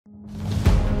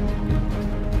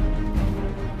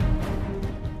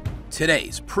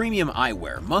Today's premium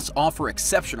eyewear must offer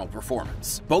exceptional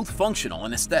performance, both functional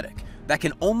and aesthetic, that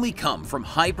can only come from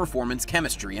high-performance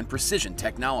chemistry and precision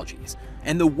technologies.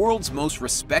 And the world's most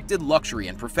respected luxury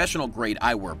and professional-grade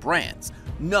eyewear brands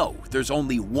know there's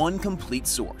only one complete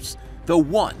source, the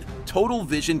one total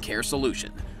vision care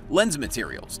solution: lens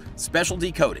materials,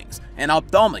 specialty coatings, and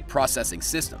ophthalmic processing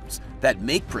systems that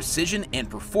make precision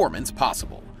and performance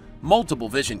possible. Multiple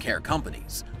vision care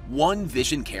companies, one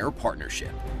vision care partnership.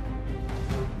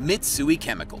 Mitsui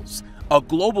Chemicals, a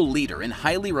global leader in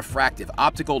highly refractive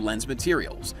optical lens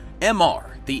materials,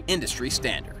 MR, the industry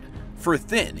standard. For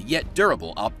thin yet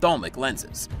durable ophthalmic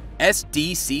lenses,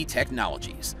 SDC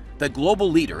Technologies, the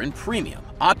global leader in premium,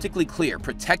 optically clear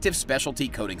protective specialty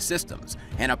coating systems,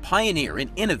 and a pioneer in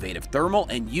innovative thermal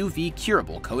and UV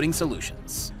curable coating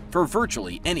solutions. For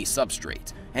virtually any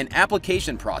substrate and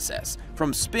application process,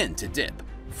 from spin to dip,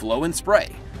 flow and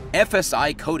spray,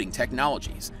 FSI coating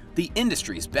technologies, the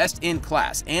industry's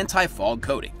best-in-class anti-fog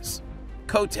coatings.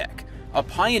 Kotec, a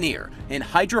pioneer in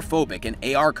hydrophobic and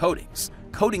AR coatings,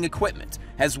 coating equipment,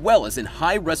 as well as in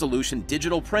high-resolution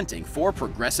digital printing for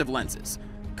progressive lenses.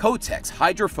 Kotec's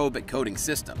hydrophobic coating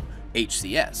system,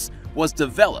 HCS, was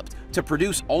developed to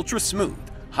produce ultra-smooth,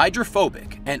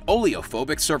 hydrophobic, and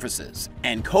oleophobic surfaces.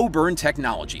 And Coburn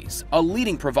Technologies, a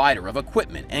leading provider of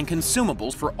equipment and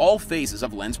consumables for all phases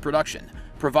of lens production,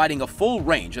 providing a full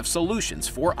range of solutions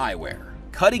for eyewear.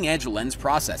 Cutting-edge lens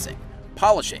processing,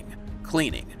 polishing,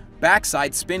 cleaning,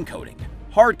 backside spin coating,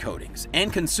 hard coatings,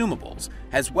 and consumables,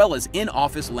 as well as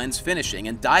in-office lens finishing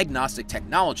and diagnostic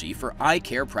technology for eye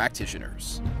care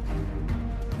practitioners.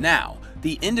 Now,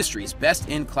 the industry's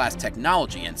best-in-class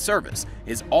technology and service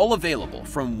is all available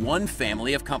from one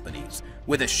family of companies,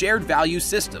 with a shared value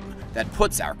system that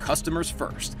puts our customers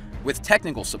first, with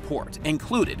technical support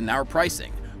included in our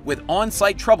pricing, with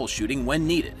on-site troubleshooting when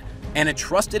needed, and a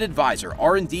trusted advisor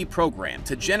R&D program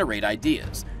to generate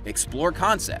ideas, explore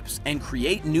concepts, and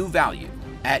create new value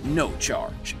at no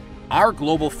charge. Our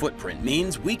global footprint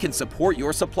means we can support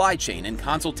your supply chain and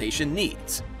consultation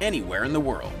needs anywhere in the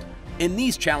world. In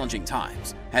these challenging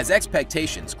times, as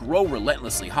expectations grow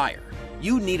relentlessly higher,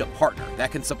 you need a partner that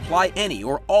can supply any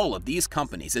or all of these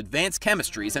companies' advanced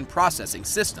chemistries and processing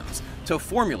systems to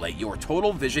formulate your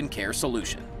total vision care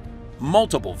solution.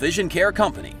 Multiple vision care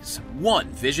companies, one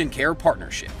vision care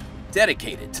partnership,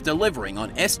 dedicated to delivering on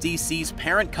SDC's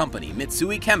parent company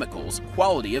Mitsui Chemicals'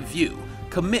 quality of view,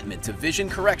 commitment to vision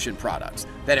correction products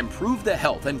that improve the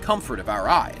health and comfort of our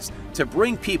eyes to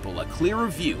bring people a clearer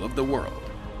view of the world.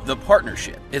 The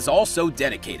partnership is also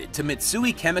dedicated to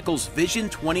Mitsui Chemicals' Vision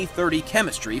 2030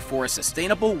 Chemistry for a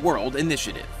Sustainable World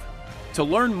initiative. To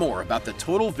learn more about the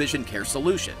total vision care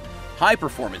solution,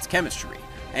 high-performance chemistry,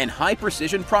 and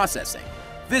high-precision processing,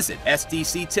 visit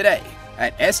SDC today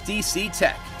at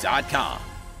sdctech.com.